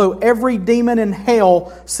although every demon in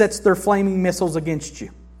hell sets their flaming missiles against you?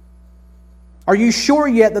 Are you sure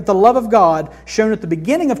yet that the love of God, shown at the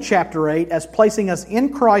beginning of chapter 8 as placing us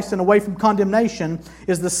in Christ and away from condemnation,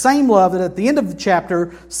 is the same love that at the end of the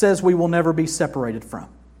chapter says we will never be separated from?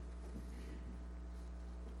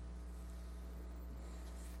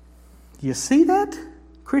 Do you see that,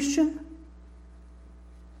 Christian?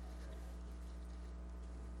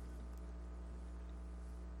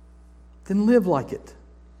 Then live like it.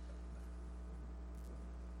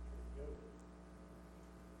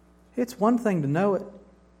 It's one thing to know it.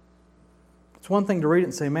 It's one thing to read it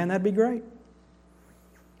and say, man, that'd be great.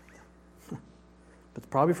 But it's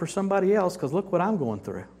probably for somebody else, because look what I'm going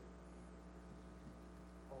through.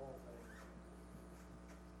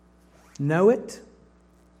 Know it,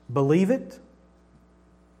 believe it,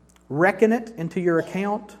 reckon it into your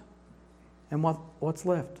account, and what's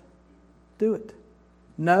left? Do it.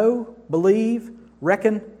 Know, believe,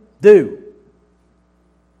 reckon, do.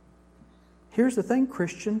 Here's the thing,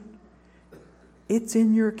 Christian. It's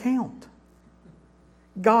in your account.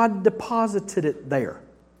 God deposited it there.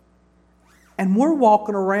 And we're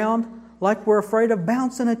walking around like we're afraid of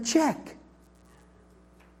bouncing a check.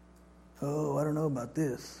 Oh, I don't know about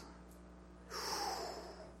this.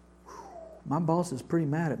 My boss is pretty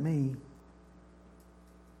mad at me.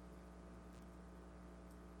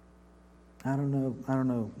 I don't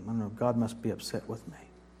know. God must be upset with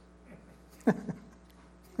me.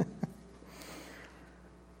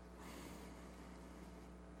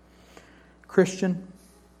 Christian,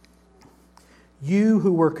 you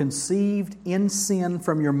who were conceived in sin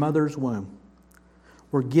from your mother's womb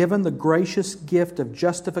were given the gracious gift of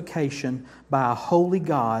justification by a holy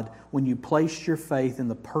God when you placed your faith in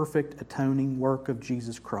the perfect atoning work of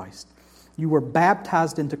Jesus Christ. You were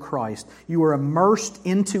baptized into Christ. You were immersed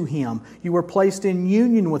into Him. You were placed in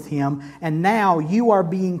union with Him. And now you are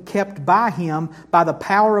being kept by Him by the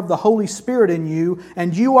power of the Holy Spirit in you.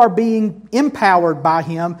 And you are being empowered by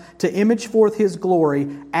Him to image forth His glory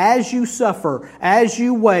as you suffer, as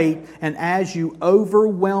you wait, and as you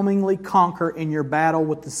overwhelmingly conquer in your battle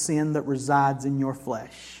with the sin that resides in your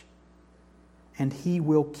flesh. And He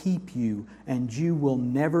will keep you, and you will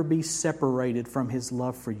never be separated from His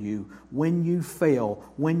love for you. When you fail,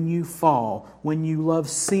 when you fall, when you love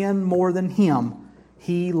sin more than Him,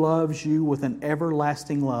 He loves you with an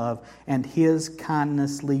everlasting love, and His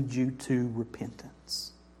kindness leads you to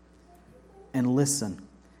repentance. And listen,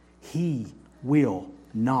 He will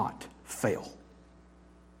not fail.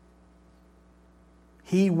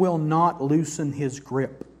 He will not loosen His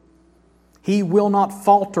grip. He will not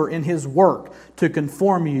falter in His work to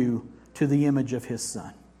conform you to the image of His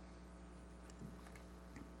Son.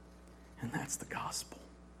 And that's the gospel.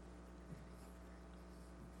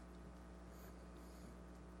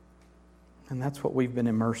 And that's what we've been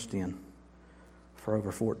immersed in for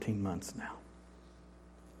over 14 months now.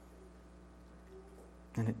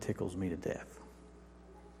 And it tickles me to death.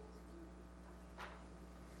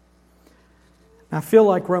 I feel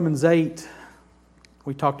like Romans 8...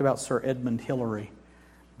 We talked about Sir Edmund Hillary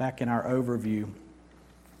back in our overview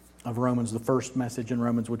of Romans, the first message in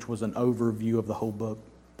Romans, which was an overview of the whole book.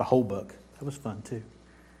 That was fun too.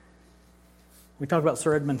 We talked about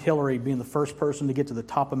Sir Edmund Hillary being the first person to get to the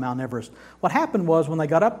top of Mount Everest. What happened was when they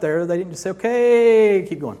got up there, they didn't just say, okay,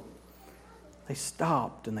 keep going. They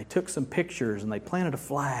stopped and they took some pictures and they planted a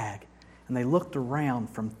flag and they looked around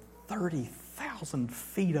from 30,000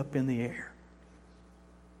 feet up in the air.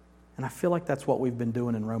 And I feel like that's what we've been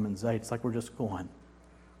doing in Romans 8. It's like we're just going,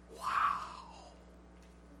 wow.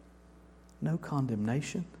 No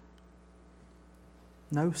condemnation.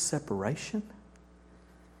 No separation.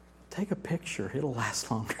 Take a picture. It'll last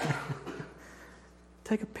longer.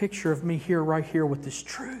 Take a picture of me here, right here with this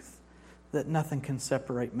truth that nothing can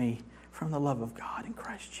separate me from the love of God in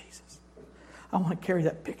Christ Jesus. I want to carry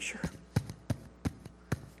that picture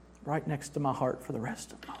right next to my heart for the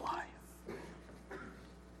rest of my life.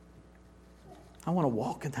 I want to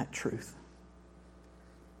walk in that truth.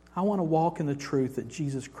 I want to walk in the truth that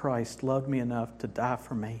Jesus Christ loved me enough to die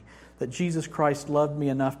for me, that Jesus Christ loved me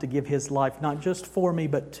enough to give His life not just for me,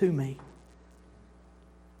 but to me,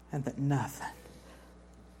 and that nothing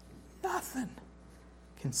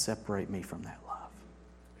can separate me from that love.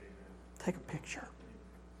 Take a picture.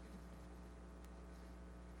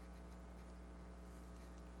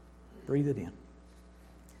 Breathe it in.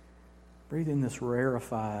 Breathe in this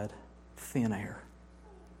rarefied, thin air.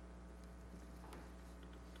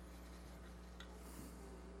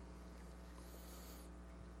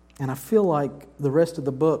 And I feel like the rest of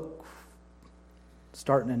the book,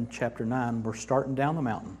 starting in chapter 9, we're starting down the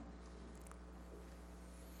mountain.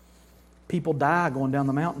 People die going down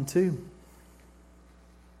the mountain too.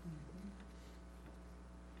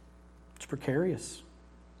 It's precarious.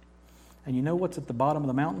 And you know what's at the bottom of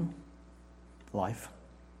the mountain? Life.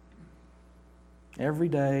 Every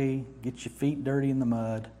day, get your feet dirty in the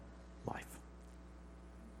mud, life.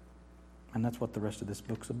 And that's what the rest of this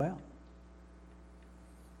book's about.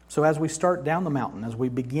 So as we start down the mountain, as we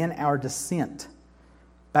begin our descent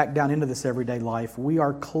back down into this everyday life, we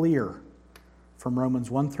are clear from Romans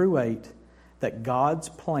 1 through 8 that God's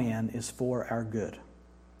plan is for our good.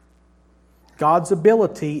 God's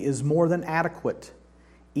ability is more than adequate,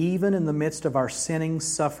 even in the midst of our sinning,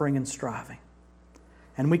 suffering, and striving.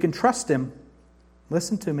 And we can trust Him,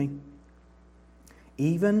 listen to me,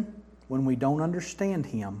 even when we don't understand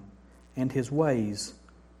Him and His ways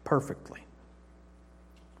perfectly.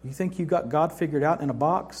 You think you got God figured out in a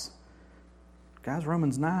box? Guys,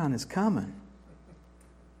 Romans 9 is coming.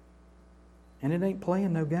 And it ain't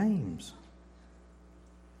playing no games.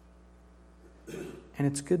 And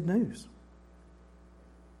it's good news.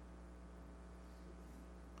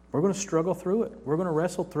 We're going to struggle through it. We're going to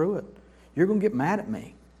wrestle through it. You're going to get mad at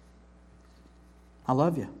me. I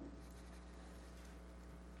love you.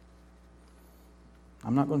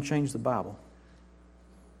 I'm not going to change the Bible.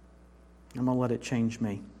 I'm going to let it change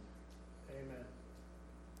me. Amen.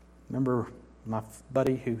 Remember my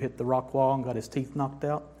buddy who hit the rock wall and got his teeth knocked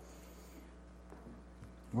out?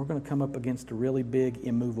 We're going to come up against a really big,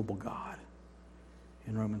 immovable God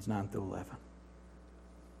in Romans 9 through 11.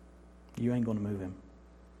 You ain't going to move Him.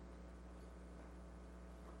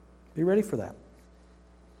 Be ready for that.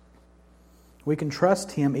 We can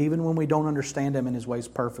trust Him even when we don't understand Him and His ways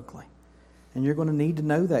perfectly. And you're going to need to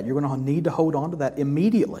know that. You're going to need to hold on to that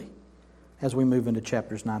immediately as we move into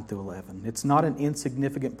chapters 9 through 11. It's not an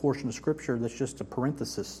insignificant portion of Scripture that's just a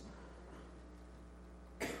parenthesis.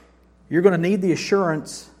 You're going to need the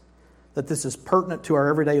assurance that this is pertinent to our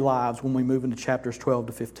everyday lives when we move into chapters 12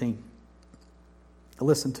 to 15.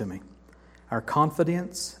 Listen to me. Our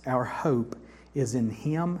confidence, our hope is in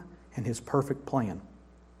Him and His perfect plan.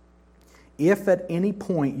 If at any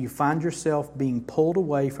point you find yourself being pulled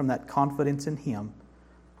away from that confidence in Him,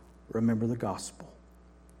 remember the gospel.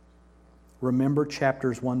 Remember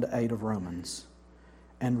chapters 1 to 8 of Romans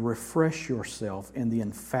and refresh yourself in the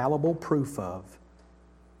infallible proof of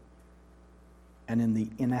and in the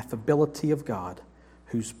ineffability of God,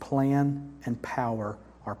 whose plan and power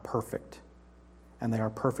are perfect. And they are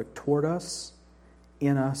perfect toward us,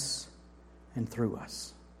 in us, and through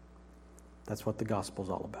us. That's what the gospel's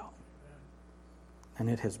all about. And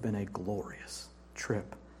it has been a glorious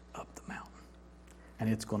trip up the mountain. And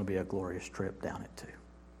it's going to be a glorious trip down it too.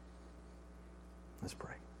 Let's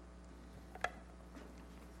pray.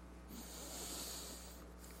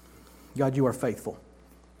 God, You are faithful.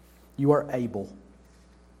 You are able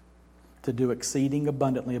to do exceeding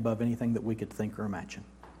abundantly above anything that we could think or imagine.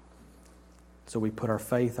 So we put our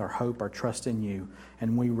faith, our hope, our trust in You,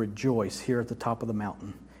 and we rejoice here at the top of the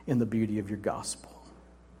mountain in the beauty of Your gospel.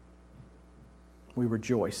 We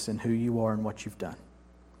rejoice in who You are and what You've done.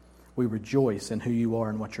 We rejoice in who You are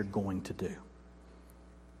and what You're going to do.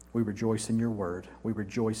 We rejoice in Your word. We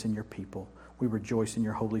rejoice in Your people. We rejoice in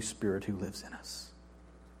Your Holy Spirit who lives in us.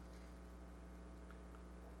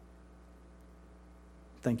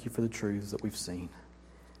 Thank You for the truths that we've seen.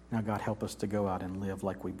 Now, God, help us to go out and live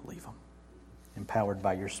like we believe them, empowered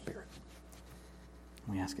by Your Spirit.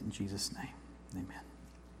 We ask it in Jesus' name. Amen.